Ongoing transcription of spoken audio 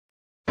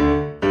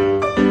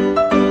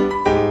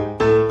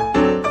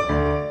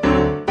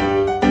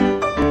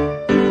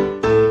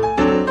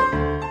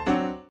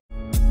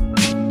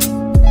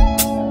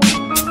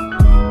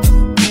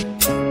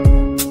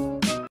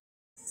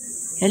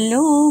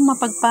Hello,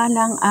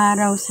 mapagpalang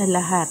araw sa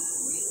lahat.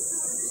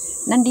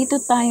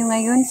 Nandito tayo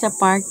ngayon sa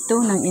part 2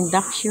 ng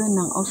induction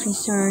ng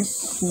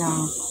officers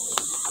ng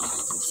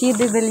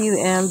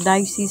CWL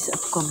Diocese of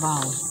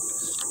Cubao.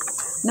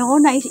 Noong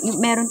una,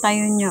 meron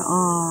tayo niya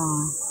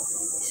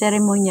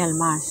ceremonial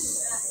mass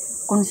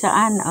kung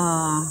saan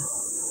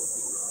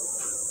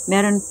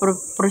meron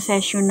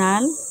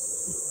processional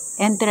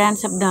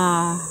entrance of the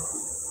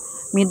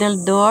middle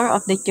door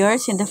of the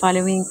church in the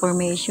following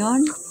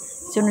formation.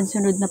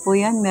 Sunod-sunod na po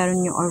yan.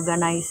 Meron yung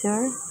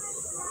organizer,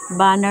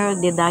 banner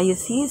of the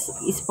diocese,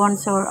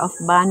 sponsor of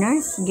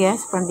banners,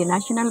 guests from the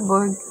national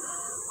board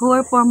who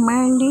are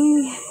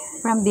primarily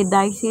from the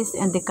diocese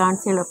and the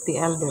council of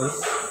the elders.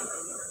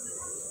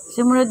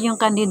 Sumunod yung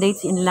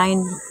candidates in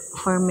line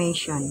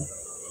formation.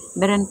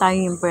 Meron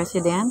tayo yung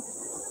president,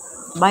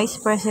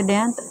 vice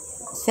president,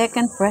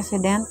 second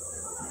president,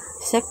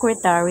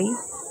 secretary,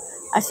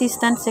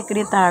 assistant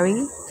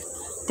secretary,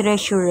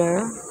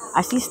 treasurer,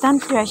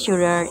 assistant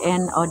treasurer,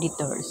 and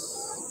auditors.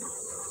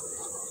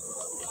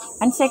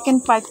 Ang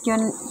second part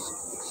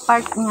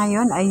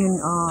ngayon ay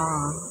yung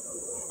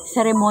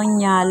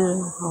ceremonial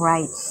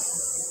rites.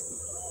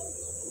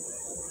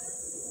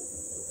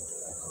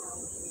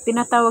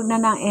 Tinatawag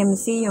na ng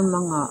MC yung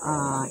mga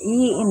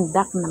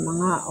i-induct na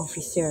mga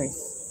officers.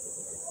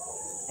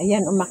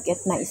 Ayan,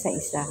 umakyat na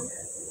isa-isa.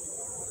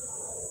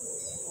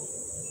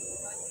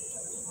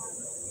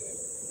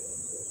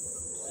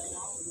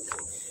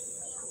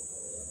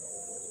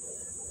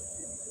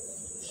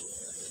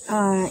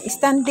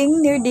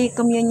 Standing near the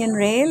communion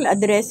rail,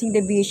 addressing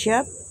the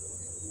bishop.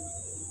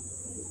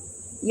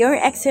 Your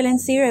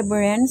Excellency,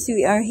 Reverends,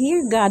 we are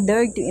here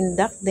gathered to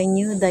induct the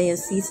new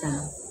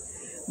diocesan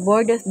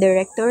Board of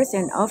Directors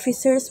and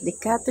Officers of the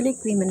Catholic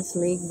Women's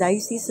League,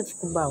 Diocese of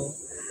Cubao.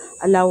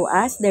 Allow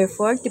us,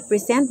 therefore, to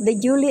present the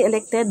duly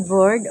elected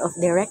Board of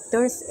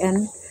Directors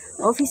and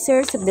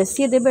Officers of the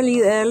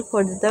CWL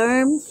for the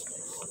term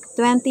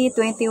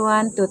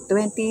 2021 to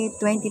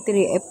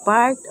 2023, a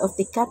part of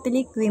the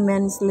Catholic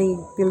Women's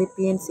League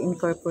Philippines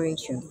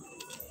Incorporation,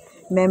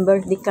 member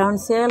of the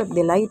Council of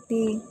the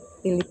Laity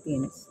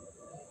Philippines.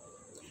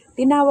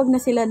 Tinawag na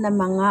sila ng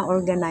mga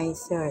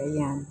organizer.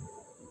 Ayan.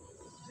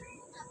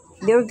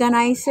 The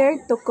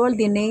organizer to call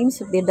the names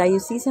of the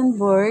diocesan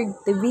board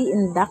to be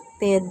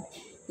inducted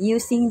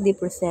using the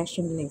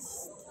procession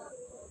list.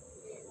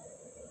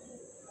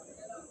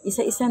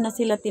 Isa-isa na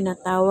sila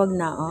tinatawag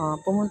na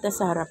pumunta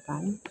sa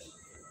harapan.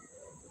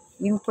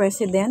 Yung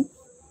president,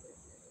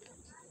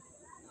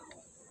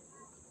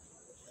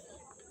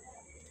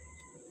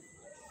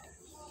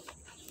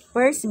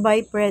 first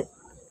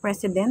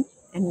president,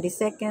 and the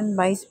second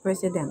vice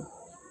president.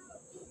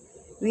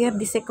 We have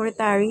the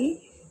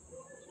secretary,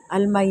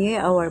 Almaye,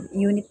 our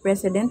unit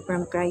president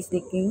from Christ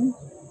the King.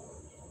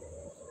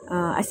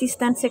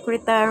 Assistant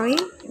secretary,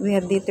 we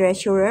have the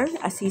treasurer,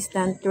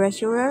 assistant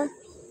treasurer,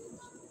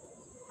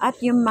 at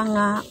yung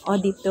mga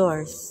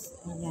auditors.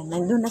 Ayan,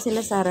 nandun na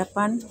sila sa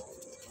harapan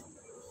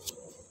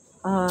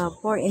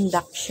for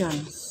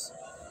inductions.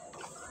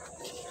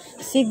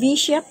 Si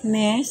Bishop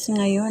Mes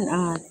ngayon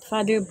at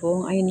Father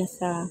Bong ay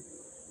nasa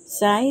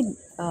side.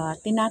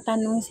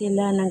 Tinatanong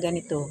sila ng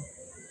ganito,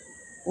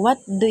 what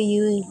do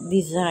you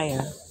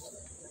desire?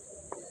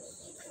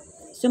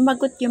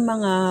 Sumagot yung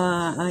mga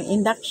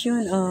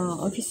induction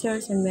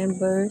officers and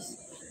members.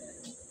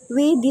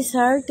 We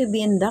desire to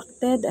be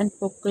inducted and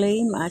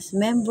proclaimed as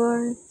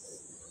members,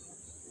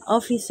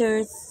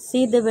 officers,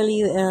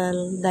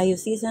 CWL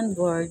Diocesan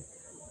Board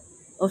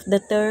of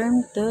the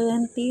term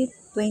 2021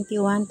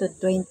 to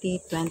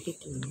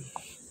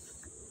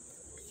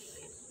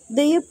 2023.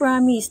 Do you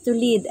promise to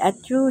lead a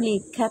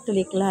truly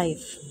Catholic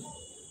life,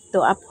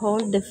 to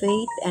uphold the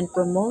faith and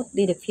promote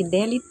the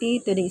fidelity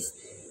to the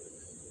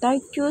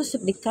statutes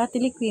of the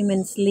Catholic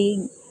Women's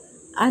League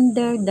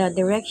under the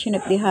direction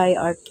of the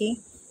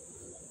hierarchy?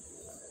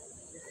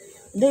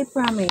 They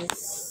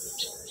promise.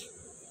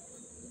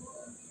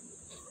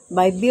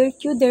 By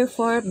virtue,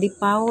 therefore, of the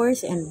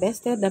powers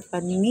invested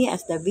upon me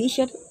as the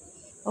Bishop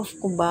of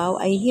Cubao,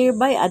 I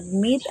hereby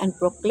admit and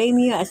proclaim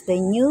you as the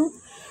new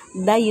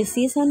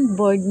diocesan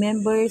board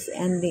members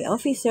and the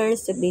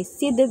officers of the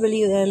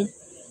CWL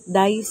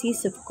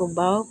Diocese of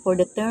Cubao for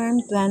the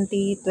term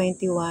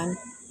 2021-20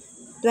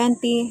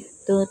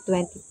 to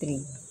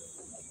 23.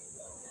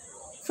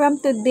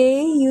 From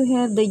today, you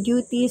have the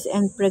duties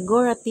and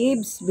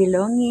prerogatives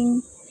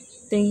belonging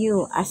to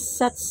you as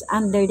such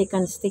under the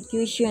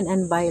Constitution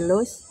and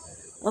bylaws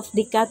of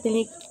the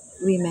Catholic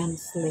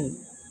Women's League.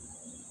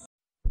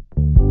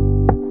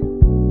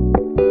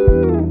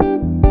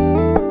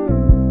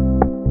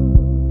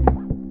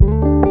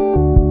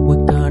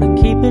 We're gonna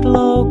keep it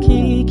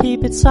low-key,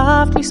 keep it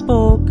softly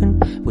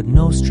spoken, with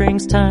no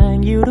strings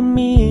tying you to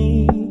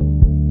me.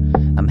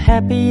 I'm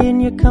happy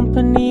in your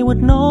company with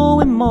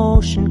no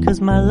emotion, 'cause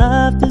my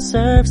love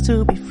deserves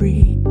to be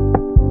free.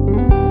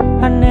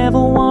 I never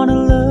wanna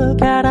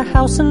look at a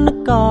house in the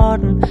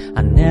garden,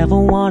 I never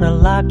wanna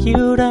lock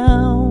you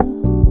down.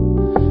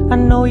 I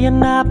know you're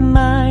not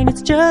mine,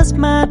 it's just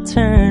my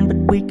turn,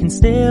 but we can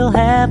still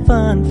have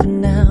fun for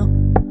now.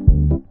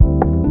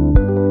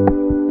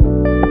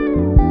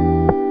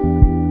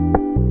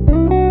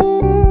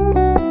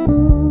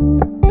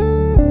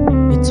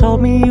 You told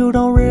me you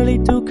don't really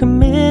do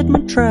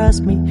commitment,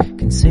 trust me,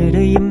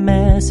 consider your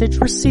message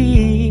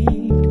received.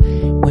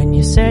 When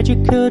you said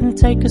you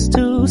couldn't take us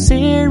too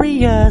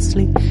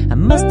seriously, I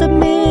must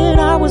admit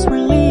I was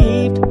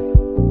relieved.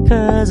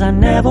 'Cause I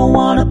never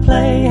wanna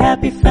play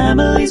happy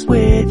families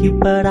with you,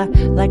 but I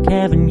like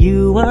having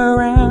you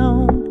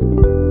around.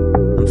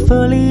 I'm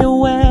fully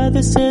aware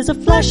this is a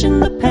flash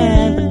in the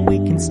pan, but we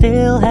can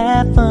still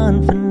have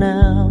fun for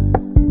now.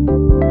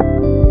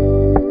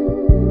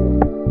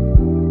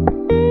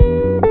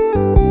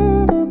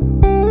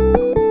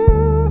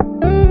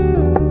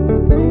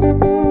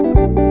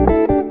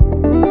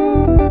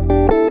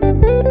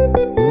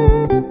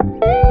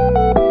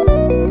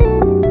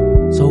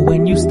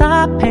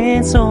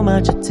 Paying so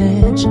much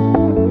attention,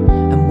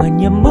 and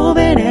when you're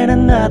moving in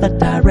another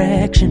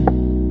direction,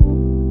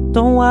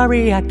 don't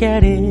worry, I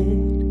get it.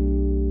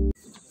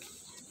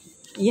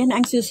 Yan,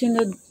 ang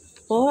susunod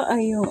po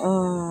ay yung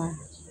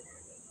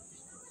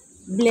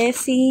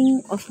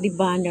blessing of the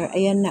banner.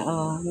 Ayan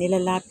na,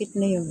 nilalapit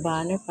na yung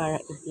banner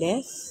para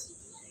i-bless.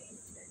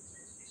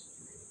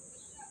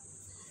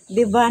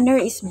 The banner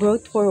is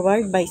brought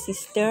forward by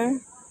Sister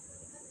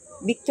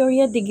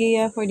Victoria de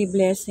Gea for the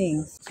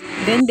blessings.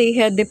 Then they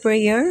had the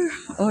prayer,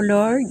 O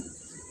Lord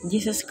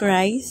Jesus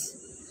Christ,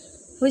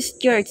 whose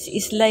church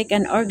is like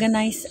an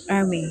organized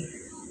army.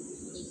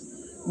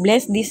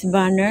 Bless this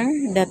banner,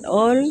 that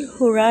all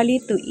who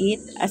rally to it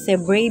as a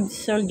brave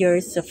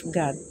soldiers of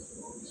God,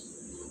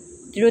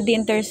 through the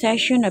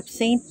intercession of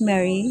Saint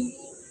Mary,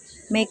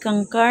 may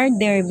conquer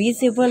their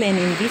visible and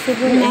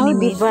invisible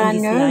enemies in this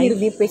life, will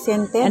be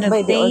presented and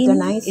by the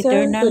obtain organizer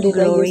eternal to the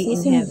glory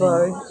in diocesan heaven.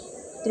 board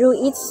through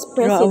its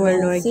Through our president,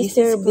 Lord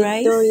Sister Jesus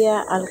Christ,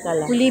 Victoria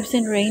Alcala. who lives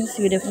and reigns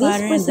with the This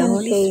Father and the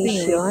Holy presentation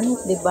Spirit,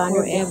 of the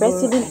banner of the forever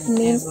president and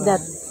means ever.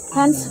 that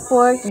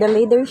henceforth the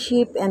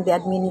leadership and the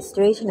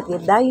administration of the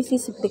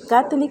Diocese of the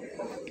Catholic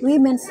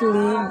Women's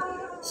League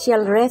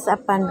shall rest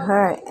upon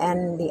her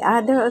and the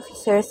other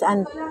officers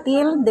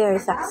until their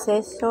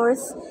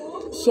successors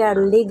shall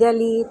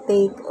legally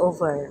take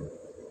over.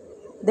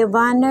 The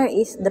banner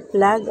is the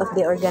flag of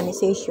the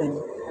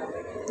organization.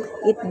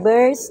 It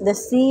bears the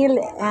seal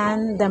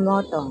and the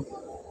motto,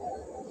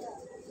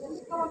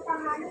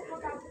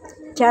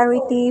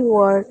 charity,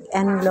 work,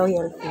 and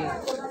loyalty.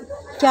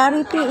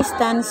 Charity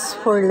stands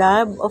for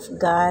love of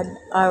God,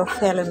 our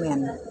fellow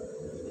men.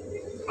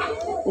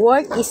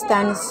 Work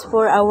stands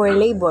for our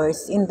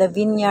labors in the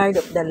vineyard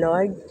of the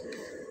Lord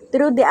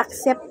through the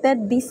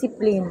accepted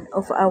discipline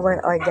of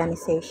our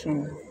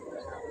organization.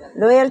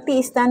 Loyalty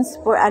stands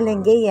for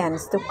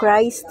allegiance to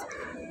Christ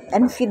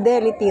and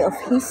fidelity of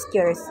His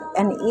church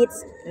and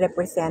its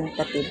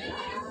representative.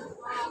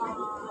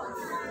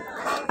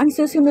 Ang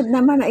susunod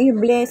naman ay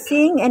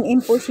blessing and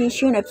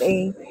imposition of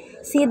a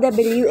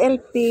CWL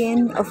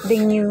pin of the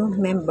new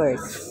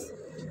members.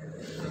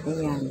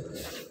 Ayan.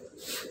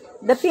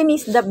 The pin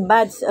is the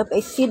badge of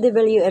a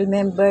CWL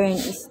member and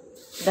is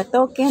the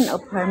token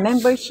of her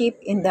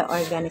membership in the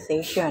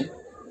organization.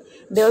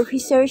 The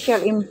officer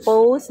shall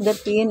impose the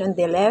pin on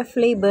the left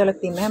label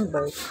of the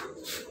members.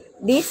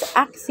 This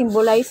act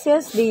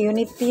symbolizes the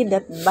unity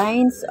that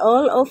binds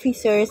all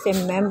officers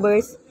and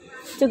members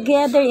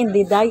together in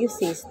the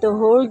diocese to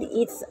hold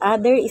each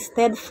other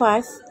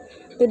steadfast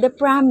to the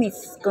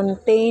promise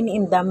contained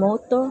in the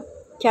motto,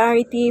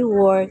 charity,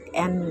 work,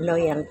 and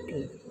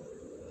loyalty.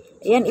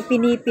 Ayan,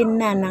 ipinipin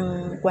na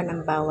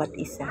ng bawat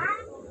isa.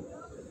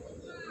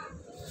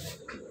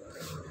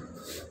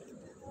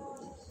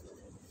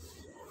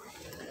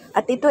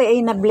 At ito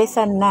ay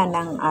nablessan na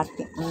ng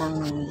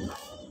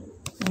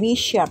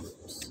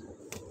bishops.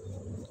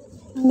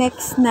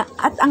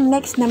 Ang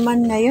next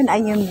naman ngayon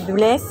ay yung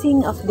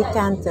blessing of the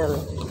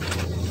candle.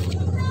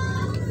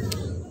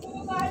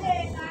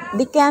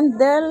 The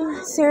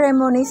candle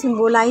ceremony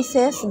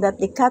symbolizes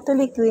that the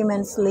Catholic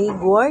Women's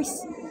League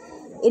works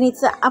in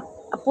its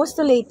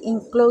apostolate in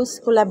close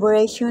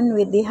collaboration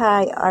with the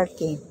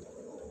hierarchy.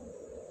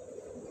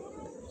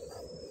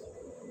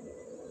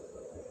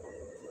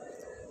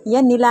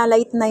 Yan,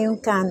 nilalight na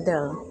yung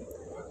candle.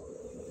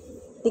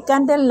 The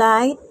candle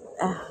light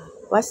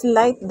was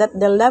light that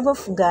the love of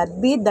God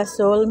be the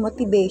sole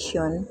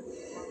motivation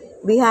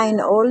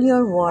behind all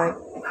your work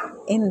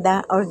in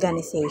the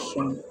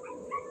organization.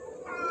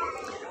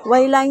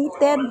 While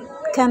lighted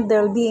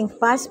candle being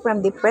passed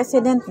from the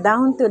president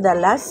down to the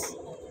last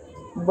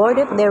board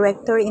of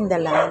director in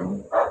the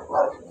line,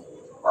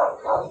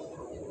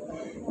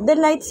 the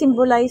light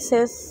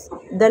symbolizes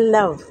the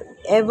love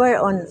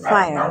ever on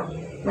fire,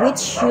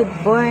 which should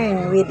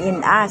burn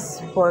within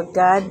us for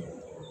God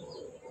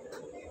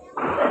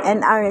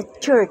and our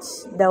church,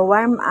 the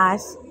warm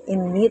us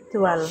in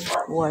mutual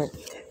work.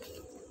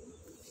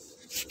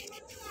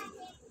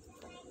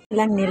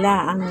 Lang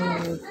nila ang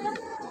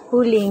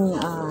huling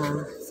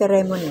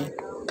ceremony.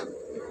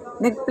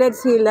 Nag-pledge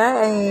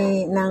sila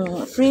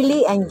ng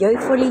freely and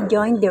joyfully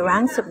join the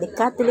ranks of the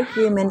Catholic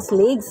Women's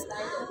Leagues,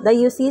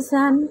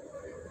 Diocesan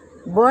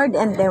Board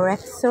and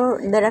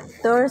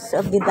Directors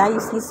of the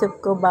Diocese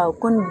of Cubao,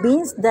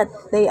 convinced that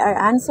they are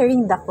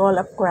answering the call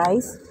of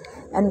Christ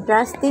and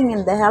trusting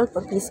in the help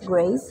of His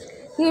grace,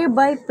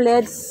 hereby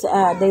pledge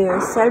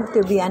themselves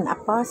to be an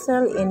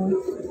apostle in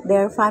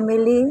their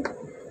family,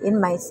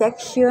 in my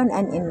section,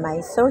 and in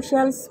my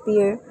social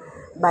sphere,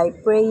 by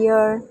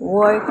prayer,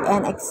 work,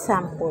 and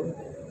example,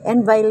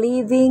 and by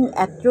living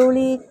a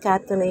truly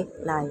Catholic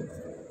life.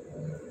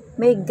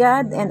 May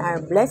God and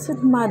our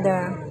Blessed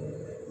Mother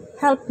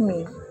help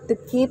me to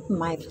keep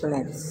my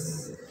pledge.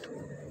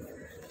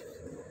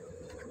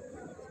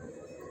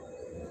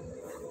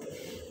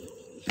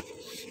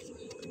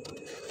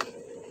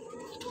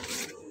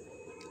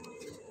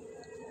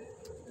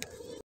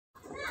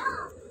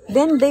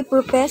 Then they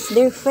profess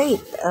their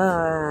faith.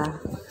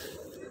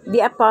 The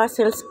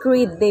Apostles'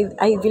 Creed,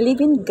 I believe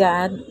in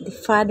God, the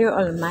Father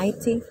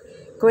Almighty,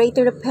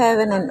 creator of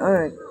heaven and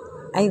earth.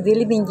 I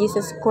believe in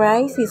Jesus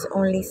Christ, His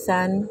only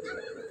Son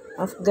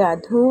of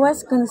God, who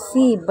was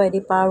conceived by the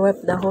power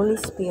of the Holy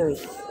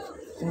Spirit,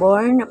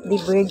 born of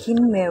the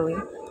Virgin Mary.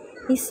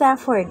 He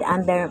suffered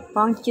under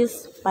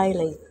Pontius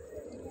Pilate,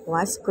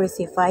 was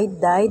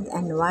crucified, died,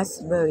 and was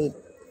buried.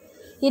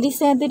 He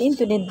descended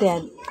into the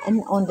dead,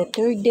 and on the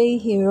third day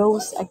He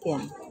rose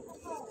again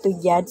to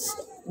judge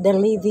the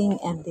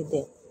living and the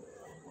dead.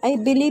 I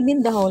believe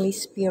in the Holy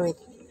Spirit,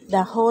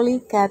 the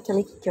Holy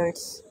Catholic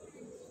Church,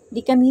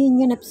 the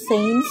communion of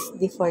saints,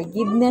 the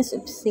forgiveness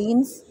of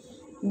sins,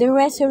 the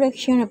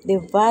resurrection of the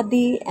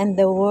body, and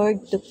the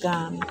world to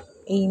come.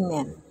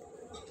 Amen.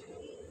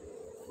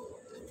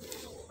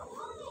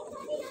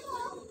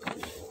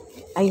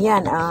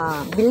 Ayan,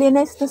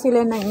 billionaires na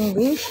sila ng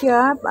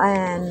bishop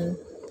and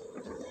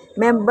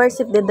members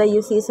of the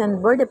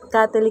Diocesan Board of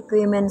Catholic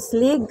Women's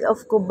League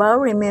of Cubao.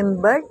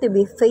 Remember to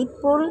be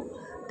faithful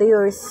to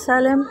your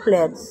solemn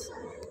pledge.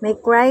 May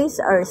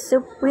Christ, our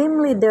supreme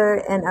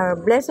leader, and our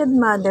Blessed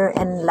Mother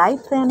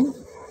enlighten,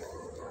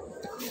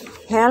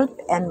 help,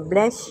 and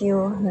bless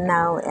you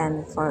now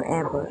and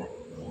forever.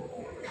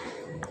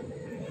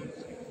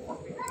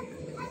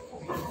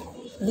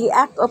 The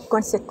act of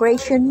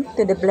consecration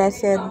to the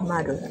Blessed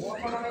Mother.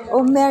 O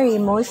Mary,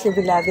 most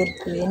beloved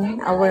Queen,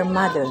 our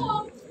Mother,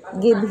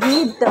 give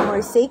heed to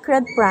our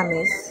sacred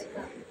promise,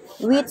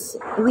 which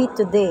we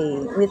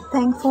today, with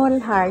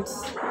thankful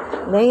hearts,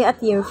 lay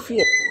at your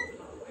feet.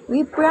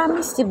 We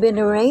promise to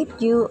venerate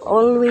you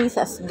always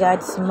as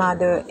God's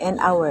Mother and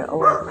our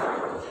own.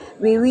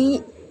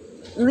 We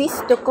wish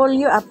to call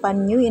you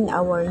upon you in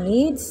our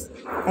needs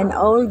and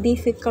all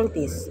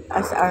difficulties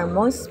as our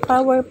most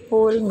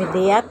powerful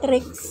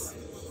mediatrix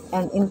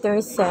and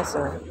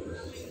intercessor.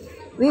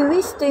 We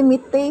wish to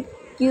imitate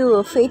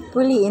you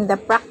faithfully in the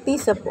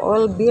practice of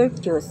all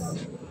virtues,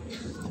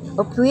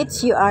 of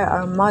which you are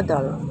our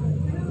model.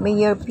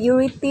 May your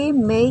purity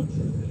make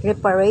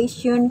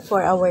reparation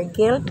for our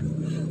guilt,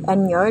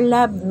 and your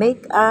love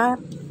make up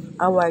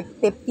our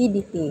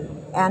tepidity,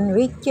 and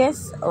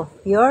riches of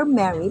your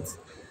merits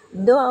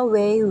do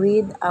away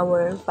with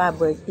our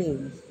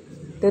poverty.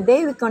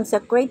 Today we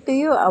consecrate to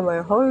you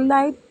our whole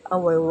life,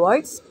 our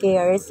works,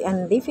 cares,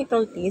 and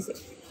difficulties,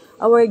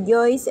 our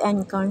joys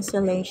and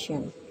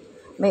consolation.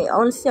 May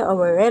also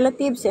our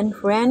relatives and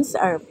friends,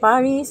 our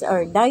parish,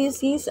 our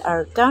diocese,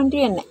 our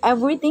country, and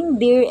everything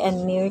dear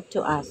and near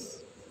to us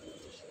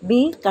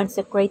be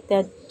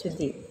consecrated to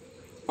thee,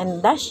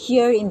 and thus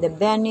share in the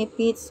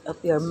benefits of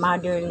your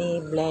motherly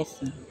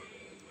blessing.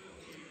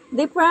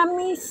 They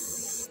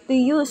promise to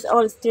use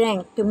all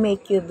strength to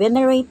make you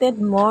venerated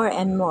more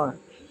and more,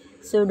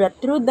 so that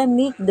through the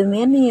meek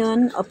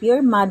dominion of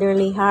your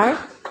motherly heart,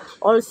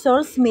 all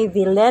souls may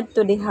be led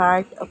to the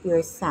heart of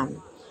your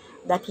Son,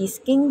 that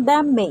His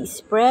kingdom may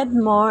spread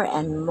more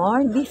and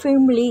more, be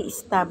firmly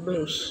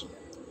established.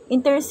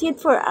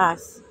 Intercede for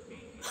us,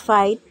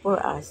 fight for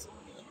us,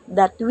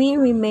 that we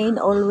remain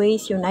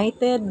always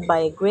united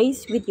by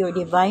grace with your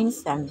divine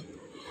Son,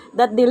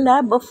 that the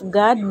love of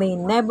God may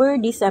never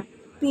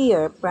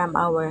disappear from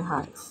our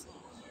hearts.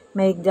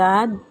 May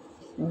God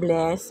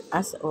bless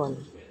us all.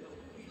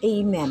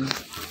 Amen.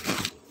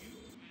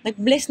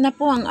 Nag-bless na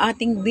po ang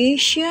ating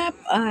bishop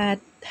at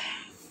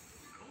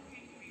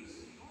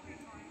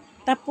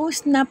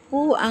tapos na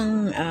po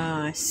ang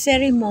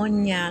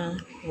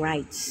ceremonial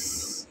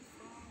rites.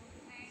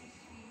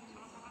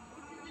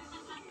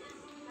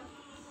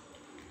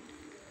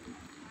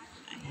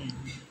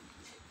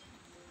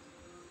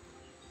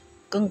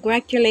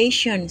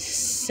 Congratulations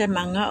sa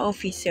mga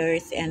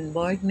officers and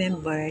board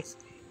members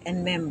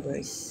and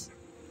members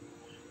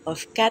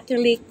of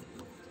Catholic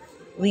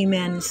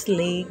Women's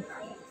League,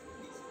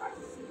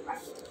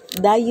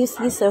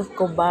 Diocese of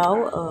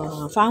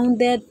Cubao,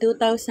 founded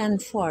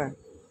 2004.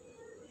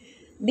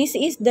 This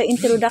is the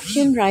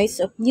introduction rites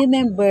of new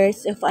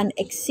members of an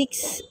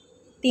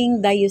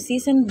existing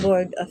diocesan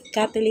board of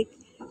Catholic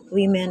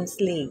Women's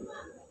League.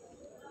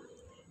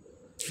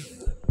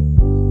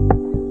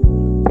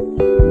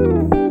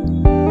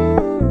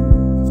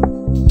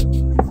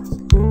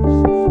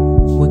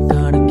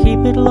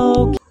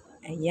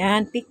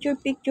 Ayan,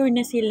 picture-picture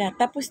na sila.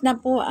 Tapos na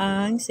po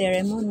ang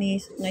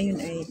ceremonies. Ngayon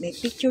ay may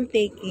picture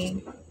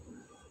taking.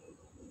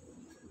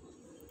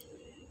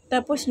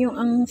 Tapos yung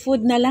ang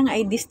food na lang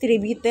ay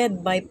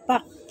distributed by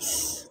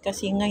packs.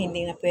 Kasi nga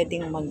hindi nga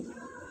pwedeng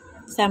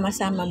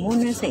sama-sama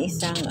muna sa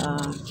isang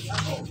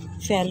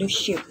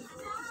fellowship.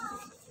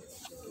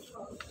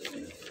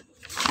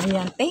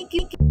 Ayan, thank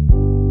you.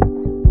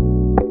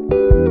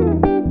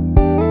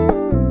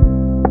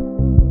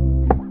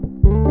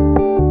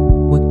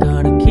 We're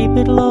gonna keep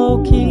it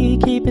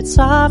low-key, keep it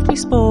softly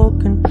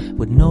spoken,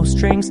 with no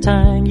strings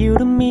tying you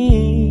to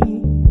me.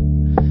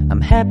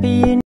 I'm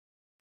happy in